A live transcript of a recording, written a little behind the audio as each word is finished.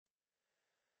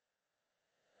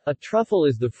A truffle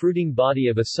is the fruiting body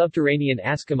of a subterranean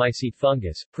ascomycete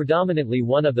fungus, predominantly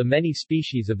one of the many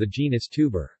species of the genus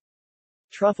Tuber.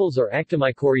 Truffles are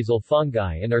ectomycorrhizal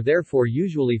fungi and are therefore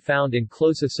usually found in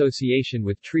close association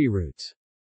with tree roots.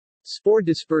 Spore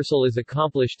dispersal is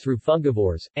accomplished through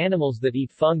fungivores, animals that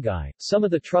eat fungi. Some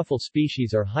of the truffle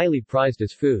species are highly prized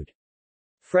as food.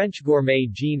 French gourmet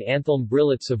Jean-Anthelme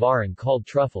Brillat-Savarin called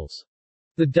truffles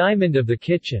the diamond of the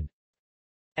kitchen.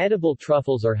 Edible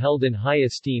truffles are held in high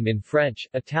esteem in French,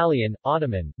 Italian,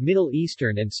 Ottoman, Middle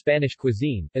Eastern and Spanish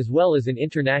cuisine, as well as in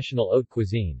international haute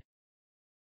cuisine.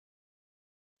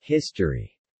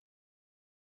 History.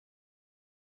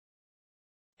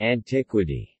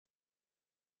 Antiquity.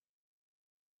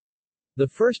 The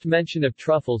first mention of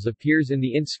truffles appears in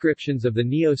the inscriptions of the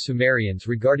Neo-Sumerians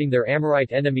regarding their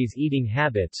Amorite enemies' eating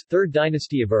habits, 3rd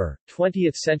dynasty of Ur,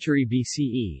 20th century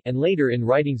BCE, and later in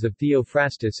writings of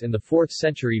Theophrastus in the 4th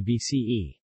century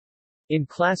BCE. In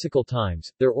classical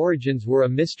times, their origins were a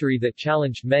mystery that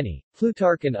challenged many.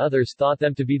 Plutarch and others thought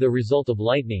them to be the result of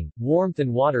lightning, warmth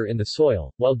and water in the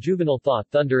soil, while Juvenal thought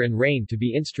thunder and rain to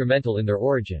be instrumental in their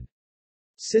origin.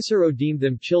 Cicero deemed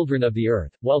them children of the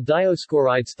earth, while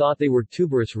Dioscorides thought they were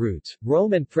tuberous roots.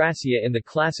 Rome and Thracia in the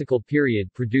classical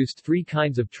period produced 3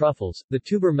 kinds of truffles, the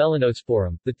tuber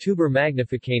melanosporum, the tuber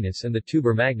magnificanus and the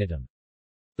tuber magnatum.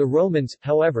 The Romans,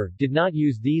 however, did not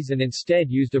use these and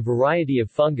instead used a variety of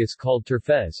fungus called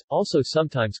turfes, also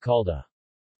sometimes called a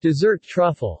dessert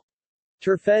truffle.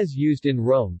 Turfes used in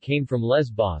Rome came from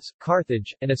Lesbos,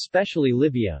 Carthage, and especially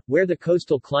Libya, where the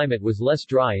coastal climate was less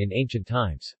dry in ancient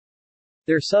times.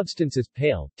 Their substance is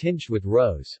pale, tinged with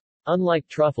rose. Unlike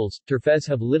truffles, turfes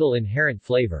have little inherent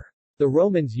flavor. The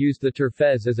Romans used the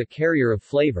turfes as a carrier of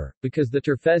flavor, because the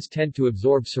turfes tend to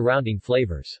absorb surrounding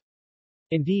flavors.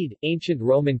 Indeed, ancient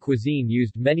Roman cuisine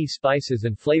used many spices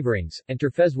and flavorings, and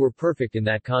turfes were perfect in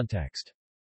that context.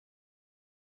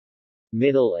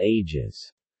 Middle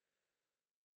Ages.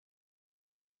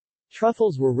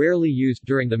 Truffles were rarely used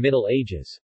during the Middle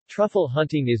Ages. Truffle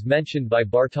hunting is mentioned by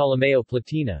Bartolomeo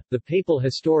Platina, the papal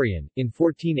historian, in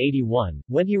 1481,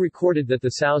 when he recorded that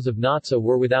the sows of Nozza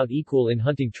were without equal in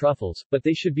hunting truffles, but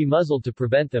they should be muzzled to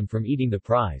prevent them from eating the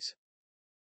prize.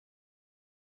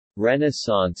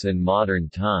 Renaissance and modern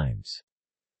times.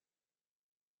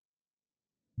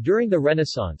 During the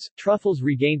Renaissance, truffles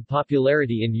regained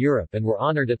popularity in Europe and were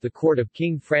honored at the court of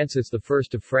King Francis I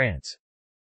of France.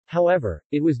 However,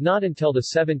 it was not until the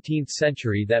 17th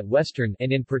century that Western,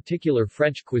 and in particular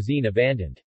French cuisine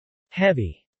abandoned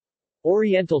heavy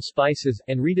Oriental spices,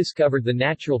 and rediscovered the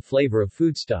natural flavor of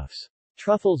foodstuffs.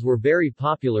 Truffles were very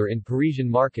popular in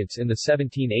Parisian markets in the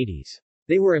 1780s.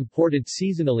 They were imported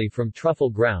seasonally from truffle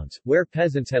grounds, where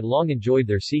peasants had long enjoyed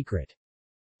their secret.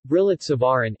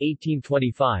 Brillat-Savarin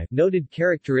 1825 noted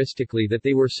characteristically that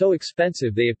they were so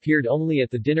expensive they appeared only at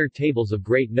the dinner tables of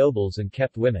great nobles and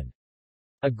kept women.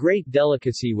 A great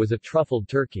delicacy was a truffled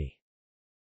turkey.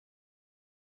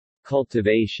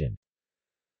 Cultivation.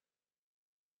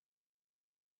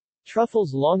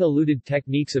 Truffles long eluded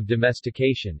techniques of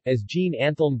domestication, as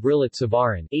Jean-Anthelme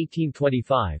Brillat-Savarin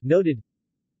 1825 noted.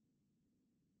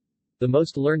 The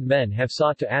most learned men have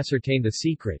sought to ascertain the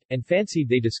secret, and fancied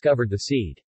they discovered the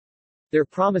seed. Their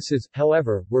promises,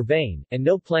 however, were vain, and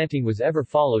no planting was ever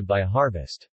followed by a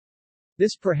harvest.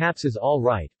 This perhaps is all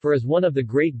right, for as one of the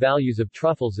great values of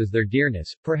truffles is their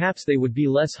dearness, perhaps they would be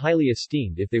less highly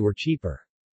esteemed if they were cheaper.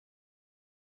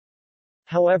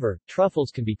 However, truffles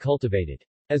can be cultivated.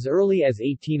 As early as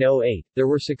 1808, there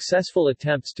were successful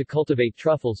attempts to cultivate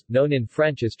truffles, known in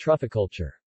French as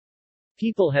trufficulture.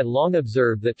 People had long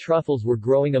observed that truffles were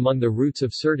growing among the roots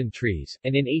of certain trees,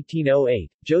 and in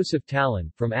 1808, Joseph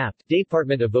Talon, from Apt,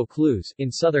 Département of Vaucluse,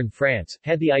 in southern France,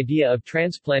 had the idea of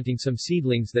transplanting some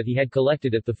seedlings that he had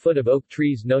collected at the foot of oak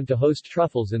trees known to host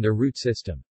truffles in their root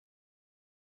system.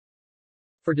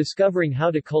 For discovering how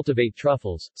to cultivate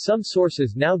truffles, some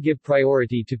sources now give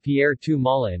priority to Pierre II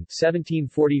Mollin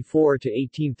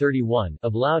 (1744–1831)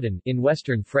 of Loudun, in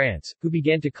western France, who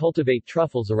began to cultivate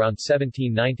truffles around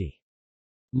 1790.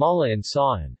 Mollin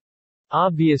saw an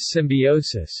obvious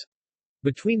symbiosis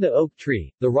between the oak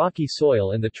tree, the rocky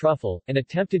soil and the truffle, and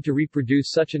attempted to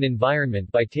reproduce such an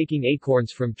environment by taking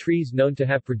acorns from trees known to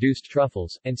have produced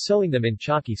truffles, and sowing them in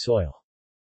chalky soil.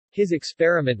 His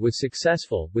experiment was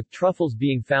successful, with truffles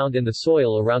being found in the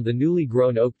soil around the newly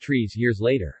grown oak trees years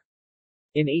later.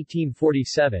 In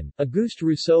 1847, Auguste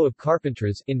Rousseau of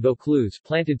Carpentras, in Vaucluse,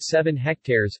 planted 7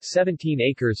 hectares 17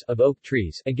 acres of oak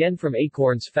trees, again from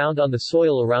acorns found on the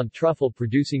soil around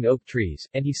truffle-producing oak trees,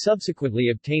 and he subsequently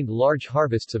obtained large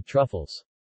harvests of truffles.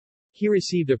 He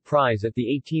received a prize at the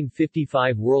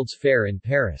 1855 World's Fair in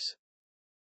Paris.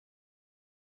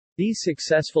 These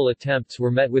successful attempts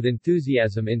were met with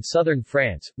enthusiasm in southern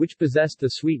France, which possessed the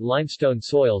sweet limestone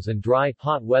soils and dry,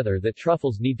 hot weather that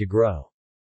truffles need to grow.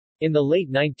 In the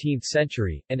late 19th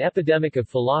century, an epidemic of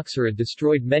phylloxera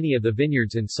destroyed many of the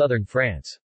vineyards in southern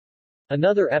France.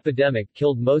 Another epidemic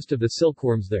killed most of the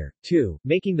silkworms there, too,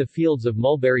 making the fields of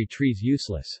mulberry trees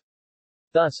useless.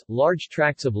 Thus, large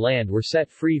tracts of land were set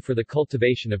free for the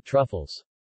cultivation of truffles.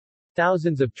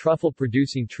 Thousands of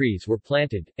truffle-producing trees were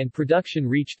planted, and production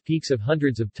reached peaks of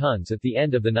hundreds of tons at the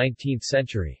end of the 19th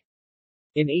century.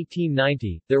 In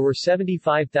 1890, there were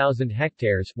 75,000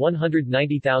 hectares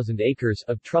 190,000 acres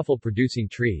of truffle-producing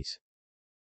trees.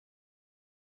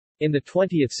 In the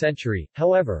 20th century,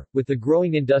 however, with the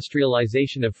growing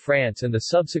industrialization of France and the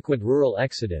subsequent rural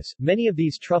exodus, many of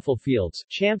these truffle fields,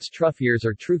 champs truffiers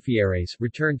or truffieres,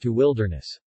 returned to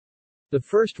wilderness. The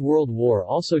First World War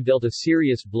also dealt a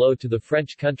serious blow to the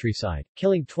French countryside,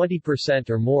 killing 20%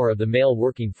 or more of the male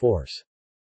working force.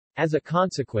 As a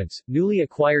consequence, newly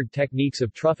acquired techniques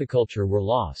of trufficulture were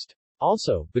lost.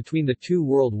 Also, between the two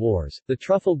world wars, the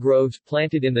truffle groves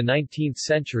planted in the 19th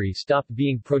century stopped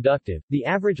being productive. The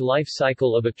average life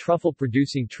cycle of a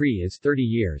truffle-producing tree is 30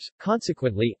 years.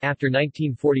 Consequently, after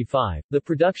 1945, the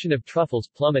production of truffles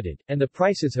plummeted, and the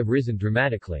prices have risen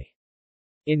dramatically.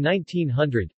 In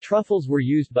 1900, truffles were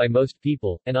used by most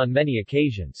people, and on many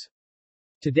occasions.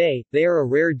 Today, they are a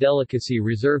rare delicacy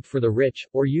reserved for the rich,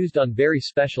 or used on very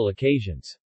special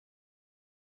occasions.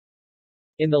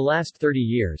 In the last 30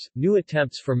 years, new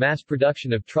attempts for mass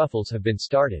production of truffles have been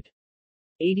started.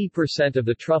 80% of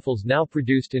the truffles now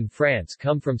produced in France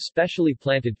come from specially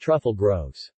planted truffle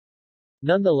groves.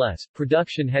 Nonetheless,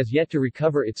 production has yet to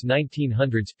recover its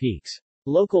 1900s peaks.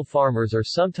 Local farmers are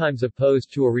sometimes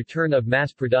opposed to a return of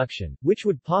mass production, which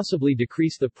would possibly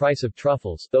decrease the price of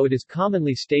truffles, though it is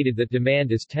commonly stated that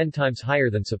demand is 10 times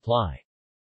higher than supply.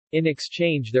 In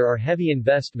exchange, there are heavy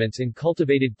investments in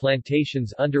cultivated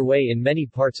plantations underway in many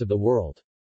parts of the world.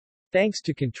 Thanks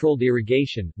to controlled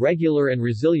irrigation, regular and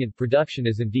resilient production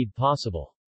is indeed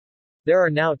possible. There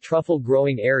are now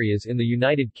truffle-growing areas in the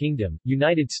United Kingdom,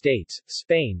 United States,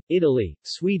 Spain, Italy,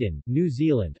 Sweden, New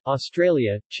Zealand,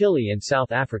 Australia, Chile and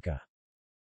South Africa.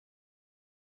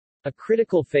 A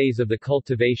critical phase of the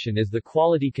cultivation is the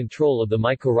quality control of the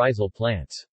mycorrhizal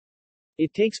plants.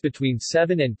 It takes between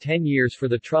 7 and 10 years for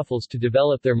the truffles to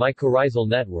develop their mycorrhizal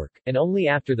network, and only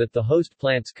after that the host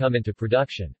plants come into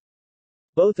production.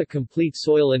 Both a complete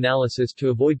soil analysis to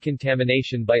avoid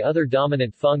contamination by other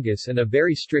dominant fungus and a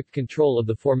very strict control of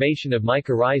the formation of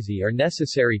mycorrhizae are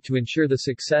necessary to ensure the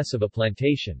success of a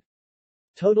plantation.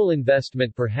 Total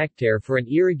investment per hectare for an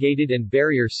irrigated and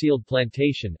barrier-sealed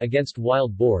plantation against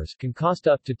wild boars can cost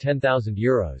up to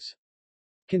 €10,000.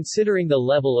 Considering the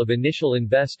level of initial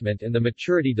investment and the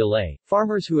maturity delay,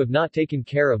 farmers who have not taken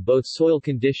care of both soil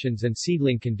conditions and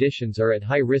seedling conditions are at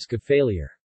high risk of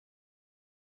failure.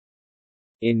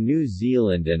 In New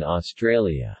Zealand and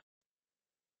Australia,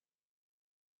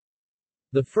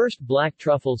 the first black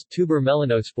truffles, Tuber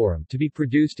melanosporum, to be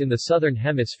produced in the Southern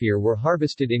Hemisphere were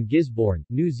harvested in Gisborne,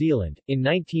 New Zealand, in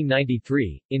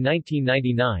 1993. In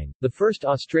 1999, the first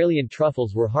Australian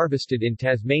truffles were harvested in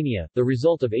Tasmania, the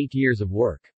result of 8 years of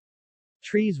work.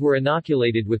 Trees were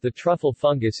inoculated with the truffle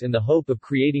fungus in the hope of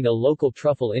creating a local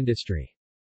truffle industry.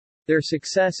 Their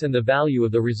success and the value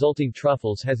of the resulting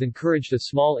truffles has encouraged a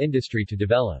small industry to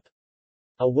develop.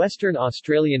 A Western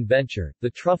Australian venture,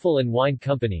 the Truffle and Wine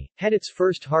Company, had its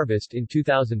first harvest in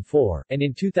 2004, and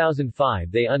in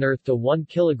 2005 they unearthed a 1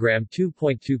 kilogram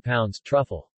 2.2 pounds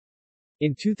truffle.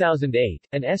 In 2008,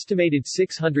 an estimated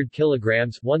 600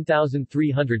 kilograms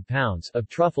 1,300 pounds of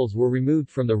truffles were removed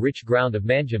from the rich ground of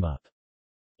Manjimup.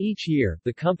 Each year,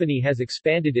 the company has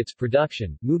expanded its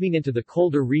production, moving into the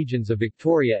colder regions of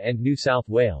Victoria and New South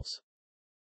Wales.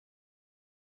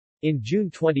 In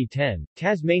June 2010,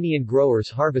 Tasmanian growers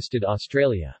harvested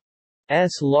Australia's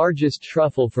largest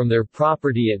truffle from their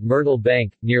property at Myrtle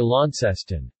Bank, near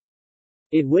Launceston.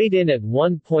 It weighed in at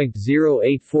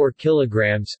 1.084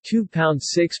 kilograms 2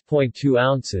 pounds 6.2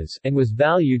 ounces and was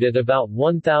valued at about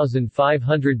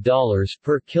 $1,500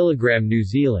 per kilogram. New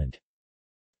Zealand's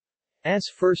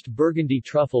first burgundy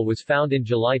truffle was found in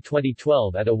July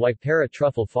 2012 at a Waipara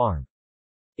truffle farm.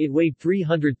 It weighed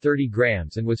 330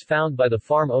 grams and was found by the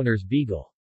farm owner's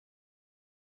beagle.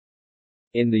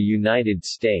 In the United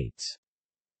States,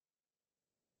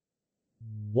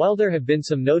 while there have been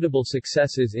some notable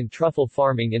successes in truffle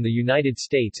farming in the United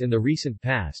States in the recent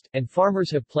past, and farmers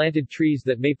have planted trees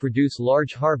that may produce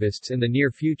large harvests in the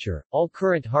near future, all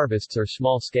current harvests are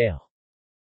small-scale.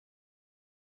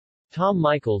 Tom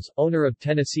Michaels, owner of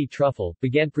Tennessee Truffle,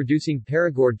 began producing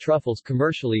Paragould truffles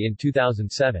commercially in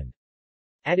 2007.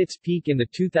 At its peak in the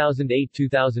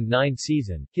 2008-2009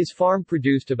 season, his farm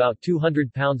produced about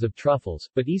 200 pounds of truffles,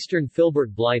 but eastern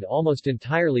filbert blight almost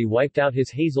entirely wiped out his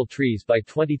hazel trees by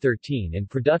 2013 and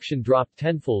production dropped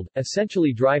tenfold,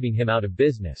 essentially driving him out of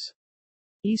business.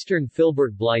 Eastern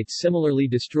filbert blight similarly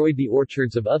destroyed the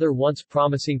orchards of other once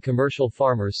promising commercial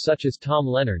farmers such as Tom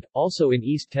Leonard, also in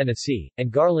East Tennessee,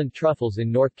 and Garland Truffles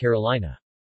in North Carolina.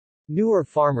 Newer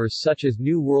farmers such as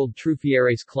New World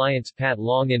Truffieres clients Pat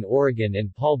Long in Oregon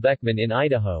and Paul Beckman in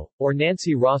Idaho, or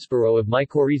Nancy Rossborough of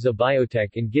Mycorrhiza Biotech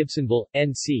in Gibsonville,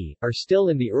 NC, are still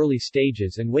in the early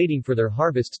stages and waiting for their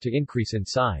harvests to increase in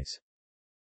size.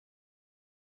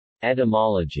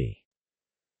 Etymology.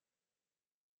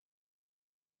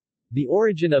 The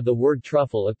origin of the word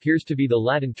truffle appears to be the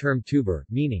Latin term tuber,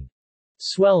 meaning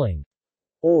swelling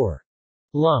or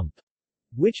lump,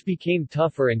 which became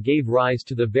tougher and gave rise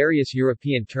to the various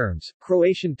European terms,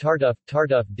 Croatian tartuf,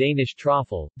 tartuf, Danish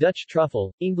truffle, Dutch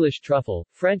truffle, English truffle,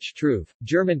 French truffe,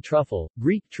 German truffle,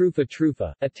 Greek truffa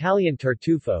truffa, Italian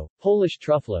tartufo, Polish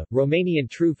truffla, Romanian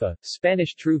truffa,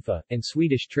 Spanish truffa, and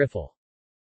Swedish trüffel.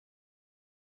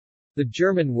 The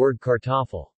German word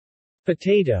Kartoffel,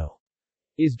 potato,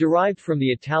 is derived from the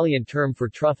Italian term for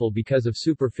truffle because of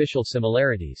superficial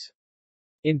similarities.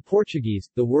 In Portuguese,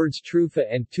 the words trufa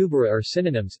and tubera are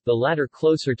synonyms, the latter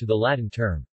closer to the Latin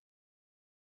term.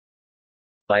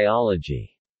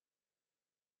 Biology.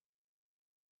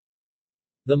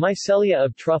 The mycelia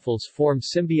of truffles form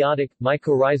symbiotic,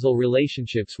 mycorrhizal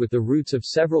relationships with the roots of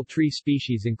several tree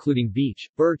species including beech,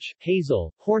 birch,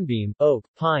 hazel, hornbeam, oak,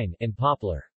 pine, and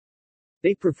poplar.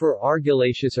 They prefer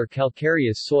argillaceous or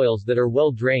calcareous soils that are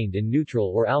well drained and neutral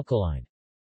or alkaline.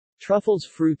 Truffles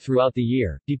fruit throughout the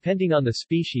year, depending on the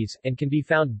species, and can be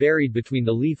found buried between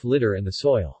the leaf litter and the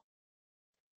soil.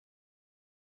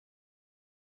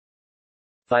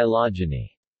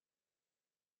 Phylogeny.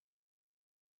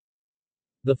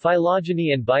 The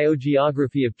phylogeny and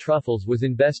biogeography of truffles was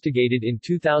investigated in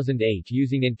 2008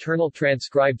 using internal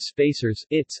transcribed spacers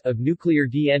ITS, of nuclear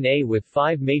DNA with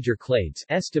 5 major clades: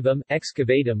 Estivum,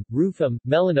 Excavatum, Rufum,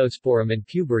 Melanosporum and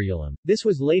Puberulum. This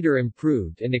was later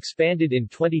improved and expanded in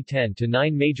 2010 to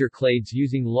 9 major clades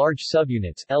using large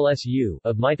subunits LSU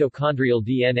of mitochondrial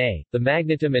DNA. The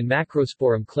Magnetum and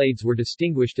Macrosporum clades were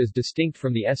distinguished as distinct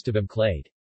from the Estivum clade.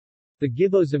 The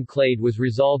Gibbosum clade was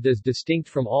resolved as distinct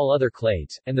from all other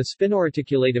clades, and the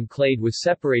Spinoreticulatum clade was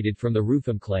separated from the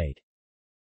Rufum clade.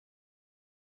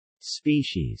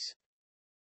 Species.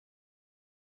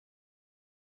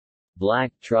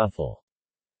 Black truffle.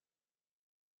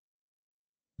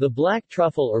 The black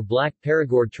truffle or black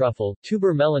Perigord truffle,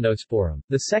 Tuber melanosporum,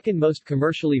 the second most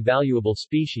commercially valuable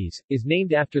species, is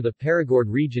named after the Perigord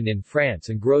region in France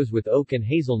and grows with oak and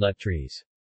hazelnut trees.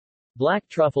 Black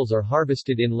truffles are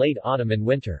harvested in late autumn and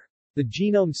winter. The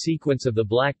genome sequence of the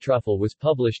black truffle was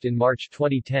published in March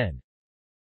 2010.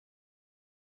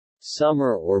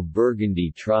 Summer or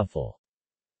burgundy truffle.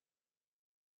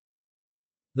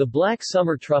 The black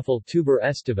summer truffle Tuber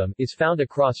estivum is found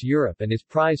across Europe and is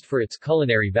prized for its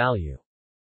culinary value.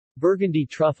 Burgundy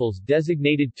truffles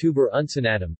designated Tuber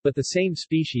uncinnatum, but the same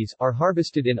species, are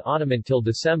harvested in autumn until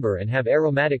December and have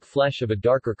aromatic flesh of a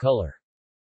darker color.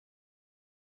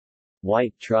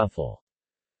 White truffle.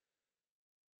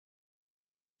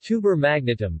 Tuber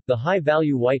magnetum, the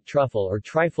high-value white truffle or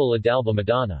Trifol d'alba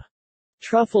Madonna.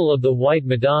 Truffle of the White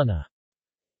Madonna.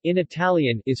 In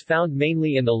Italian, is found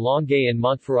mainly in the Langhe and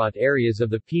Montferrat areas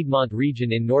of the Piedmont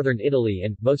region in northern Italy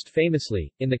and, most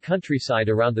famously, in the countryside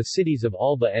around the cities of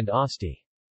Alba and Asti.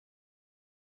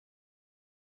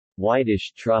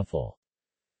 Whitish truffle.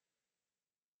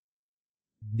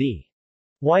 The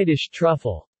whitish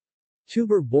truffle,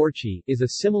 Tuber borchi, is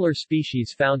a similar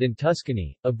species found in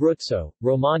Tuscany, Abruzzo,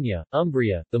 Romagna,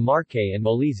 Umbria, the Marche and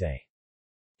Molise.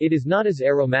 It is not as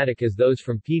aromatic as those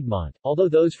from Piedmont, although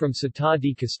those from Città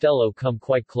di Castello come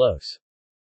quite close.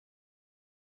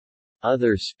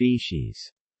 Other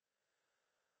species.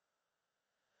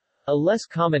 A less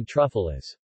common truffle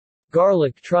is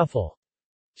garlic truffle,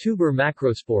 Tuber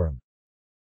macrosporum.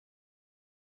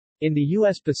 In the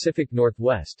U.S. Pacific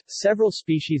Northwest, several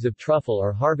species of truffle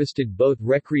are harvested both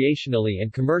recreationally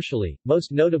and commercially,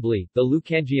 most notably, the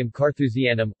Leucangium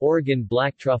carthusianum, Oregon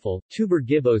black truffle, Tuber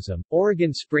gibbosum,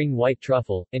 Oregon spring white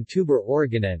truffle, and Tuber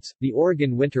oregonense, the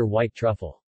Oregon winter white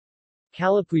truffle.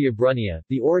 Calipuya brunnea,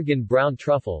 the Oregon brown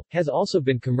truffle, has also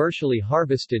been commercially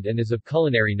harvested and is of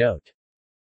culinary note.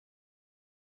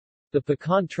 The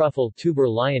pecan truffle Tuber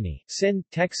lyonii, Sin.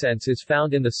 Texense is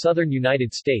found in the southern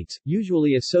United States,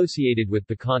 usually associated with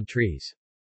pecan trees.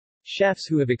 Chefs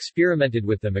who have experimented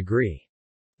with them agree.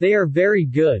 They are very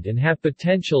good and have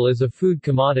potential as a food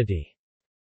commodity.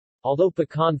 Although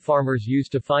pecan farmers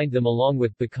used to find them along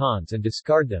with pecans and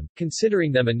discard them,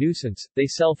 considering them a nuisance, they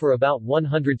sell for about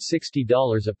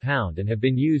 $160 a pound and have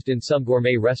been used in some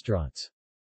gourmet restaurants.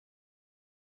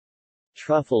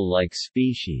 Truffle-like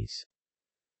species.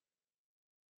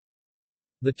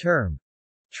 The term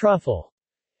truffle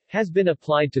has been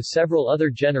applied to several other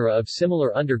genera of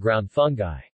similar underground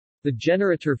fungi. The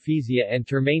genera Turfesia and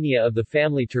Termania of the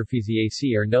family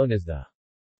Turfesiaceae are known as the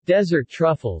desert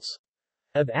truffles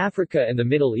of Africa and the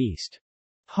Middle East.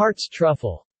 Hart's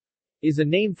truffle is a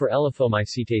name for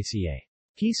Elaphomycetaceae.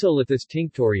 Pisolathus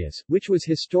tinctorius, which was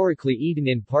historically eaten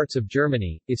in parts of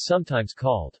Germany, is sometimes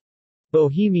called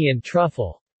Bohemian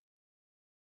truffle.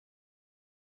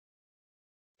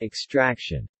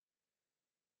 Extraction.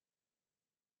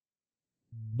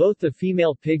 Both the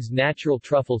female pig's natural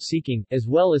truffle-seeking, as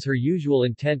well as her usual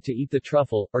intent to eat the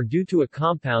truffle, are due to a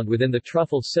compound within the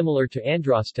truffle similar to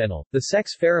androstenol, the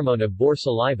sex pheromone of boar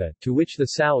saliva, to which the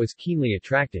sow is keenly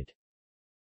attracted.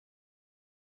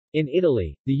 In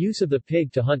Italy, the use of the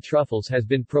pig to hunt truffles has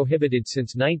been prohibited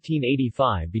since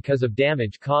 1985 because of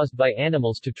damage caused by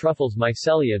animals to truffles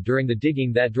mycelia during the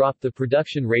digging that dropped the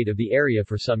production rate of the area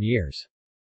for some years.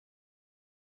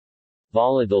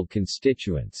 Volatile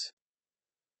constituents.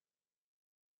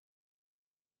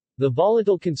 The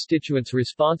volatile constituents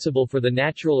responsible for the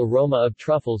natural aroma of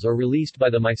truffles are released by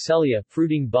the mycelia,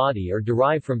 fruiting body, or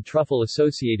derived from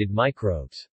truffle-associated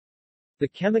microbes. The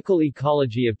chemical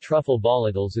ecology of truffle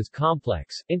volatiles is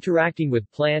complex, interacting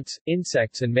with plants,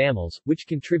 insects and mammals, which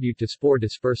contribute to spore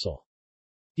dispersal.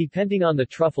 Depending on the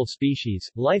truffle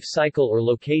species, life cycle or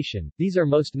location, these are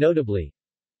most notably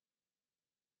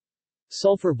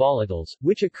sulfur volatiles,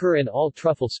 which occur in all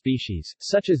truffle species,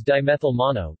 such as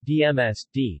dimethylmono,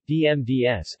 DMS-D,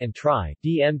 DMDS, and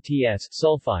tri-DMTS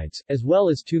sulfides, as well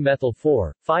as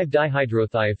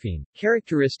 2-methyl-4,5-dihydrothiophene,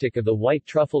 characteristic of the white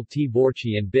truffle T.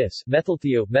 borchi and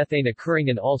bis-methylthio-methane occurring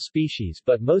in all species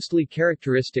but mostly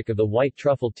characteristic of the white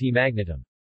truffle T. magnetum.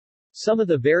 Some of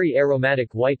the very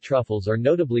aromatic white truffles are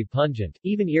notably pungent,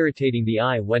 even irritating the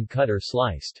eye when cut or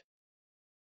sliced.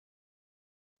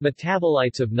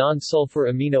 Metabolites of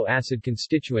non-sulfur amino acid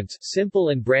constituents, simple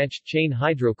and branched-chain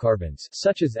hydrocarbons,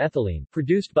 such as ethylene,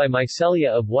 produced by mycelia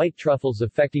of white truffles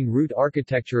affecting root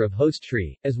architecture of host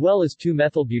tree, as well as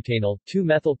 2-methylbutanol,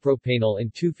 2-methylpropanol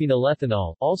and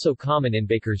 2-phenylethanol, also common in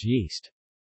baker's yeast.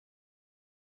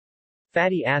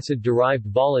 Fatty acid-derived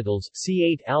volatiles,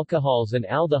 C8 alcohols and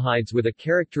aldehydes with a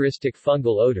characteristic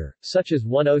fungal odor, such as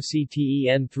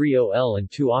 1-octen-3-ol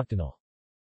and 2-octanol.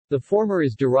 The former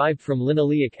is derived from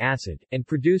linoleic acid, and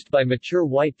produced by mature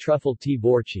white truffle T.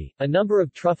 borchi. A number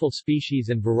of truffle species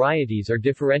and varieties are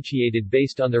differentiated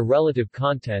based on their relative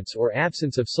contents or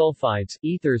absence of sulfides,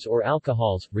 ethers or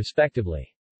alcohols,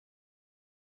 respectively.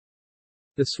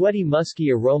 The sweaty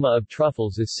musky aroma of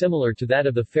truffles is similar to that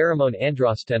of the pheromone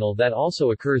androstenol that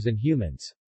also occurs in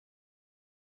humans.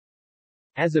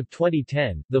 As of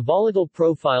 2010, the volatile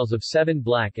profiles of 7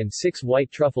 black and 6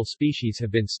 white truffle species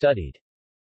have been studied.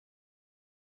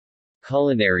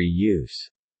 Culinary use.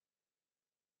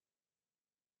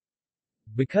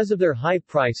 Because of their high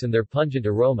price and their pungent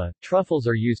aroma, truffles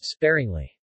are used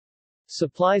sparingly.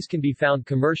 Supplies can be found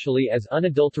commercially as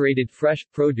unadulterated fresh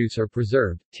produce or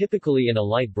preserved, typically in a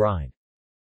light brine.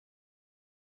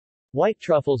 White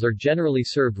truffles are generally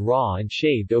served raw and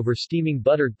shaved over steaming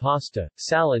buttered pasta,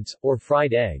 salads, or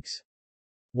fried eggs.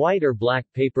 White or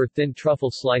black paper-thin truffle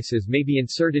slices may be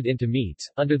inserted into meats,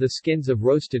 under the skins of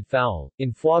roasted fowl,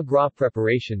 in foie gras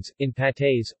preparations, in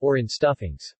pâtés, or in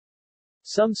stuffings.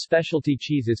 Some specialty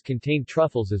cheeses contain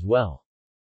truffles as well.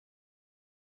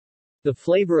 The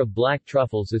flavor of black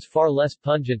truffles is far less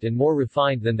pungent and more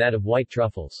refined than that of white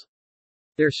truffles.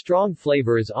 Their strong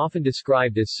flavor is often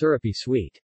described as syrupy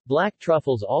sweet. Black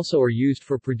truffles also are used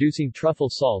for producing truffle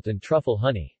salt and truffle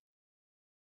honey.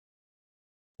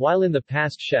 While in the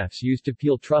past chefs used to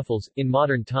peel truffles, in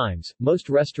modern times, most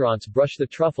restaurants brush the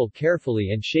truffle carefully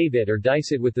and shave it or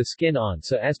dice it with the skin on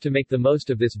so as to make the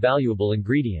most of this valuable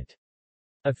ingredient.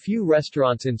 A few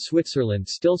restaurants in Switzerland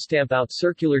still stamp out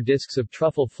circular discs of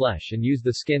truffle flesh and use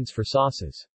the skins for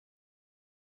sauces.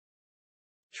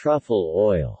 Truffle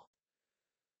oil.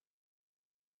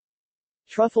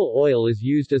 Truffle oil is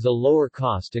used as a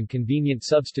lower-cost and convenient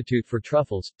substitute for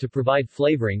truffles, to provide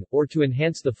flavoring, or to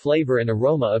enhance the flavor and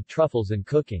aroma of truffles in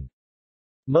cooking.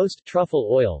 Most truffle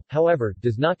oil, however,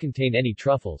 does not contain any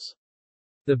truffles.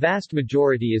 The vast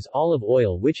majority is olive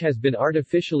oil which has been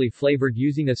artificially flavored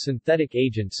using a synthetic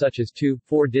agent such as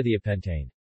 2,4-dithiopentane.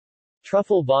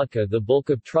 Truffle vodka. The bulk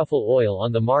of truffle oil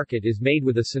on the market is made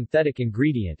with a synthetic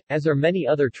ingredient, as are many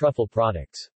other truffle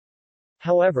products.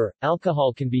 However,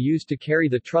 alcohol can be used to carry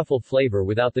the truffle flavor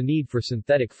without the need for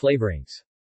synthetic flavorings.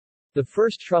 The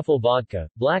first truffle vodka,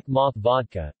 Black Moth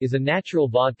Vodka, is a natural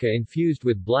vodka infused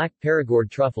with black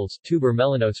Perigord truffles, Tuber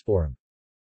melanosporum.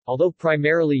 Although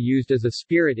primarily used as a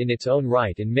spirit in its own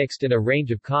right and mixed in a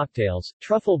range of cocktails,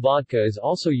 truffle vodka is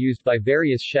also used by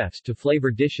various chefs to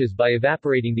flavor dishes by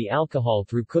evaporating the alcohol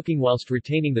through cooking whilst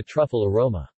retaining the truffle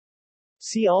aroma.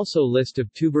 See also List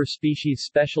of tuber species.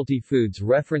 Specialty foods.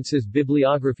 References.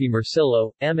 Bibliography.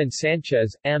 Marcillo, M. and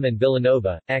Sanchez, M. and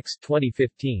Villanova, X.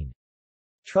 2015.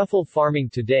 Truffle Farming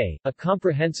Today, A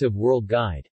Comprehensive World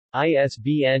Guide.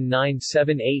 ISBN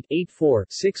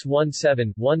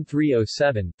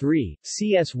 978-84-617-1307-3,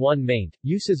 CS1 maint.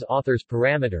 Uses. Authors.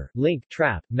 Parameter. Link.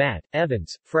 Trapp, Matt,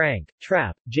 Evans, Frank,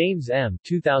 Trapp, James M.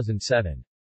 2007.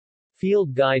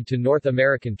 Field Guide to North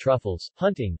American Truffles,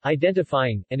 Hunting,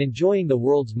 Identifying, and Enjoying the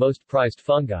World's Most Prized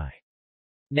Fungi.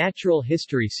 Natural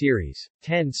History Series.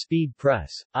 10 Speed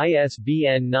Press.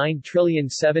 ISBN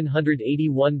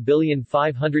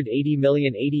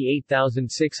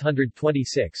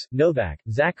 9781580088626, Novak,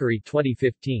 Zachary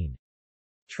 2015.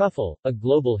 Truffle, A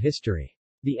Global History.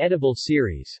 The Edible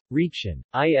Series. Reaction.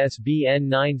 ISBN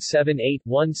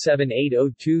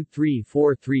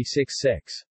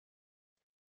 978-1780234366.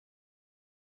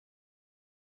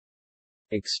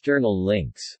 External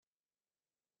links.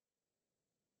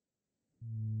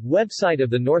 Website of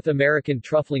the North American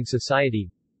Truffling Society.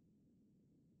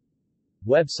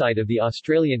 Website of the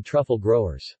Australian Truffle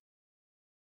Growers.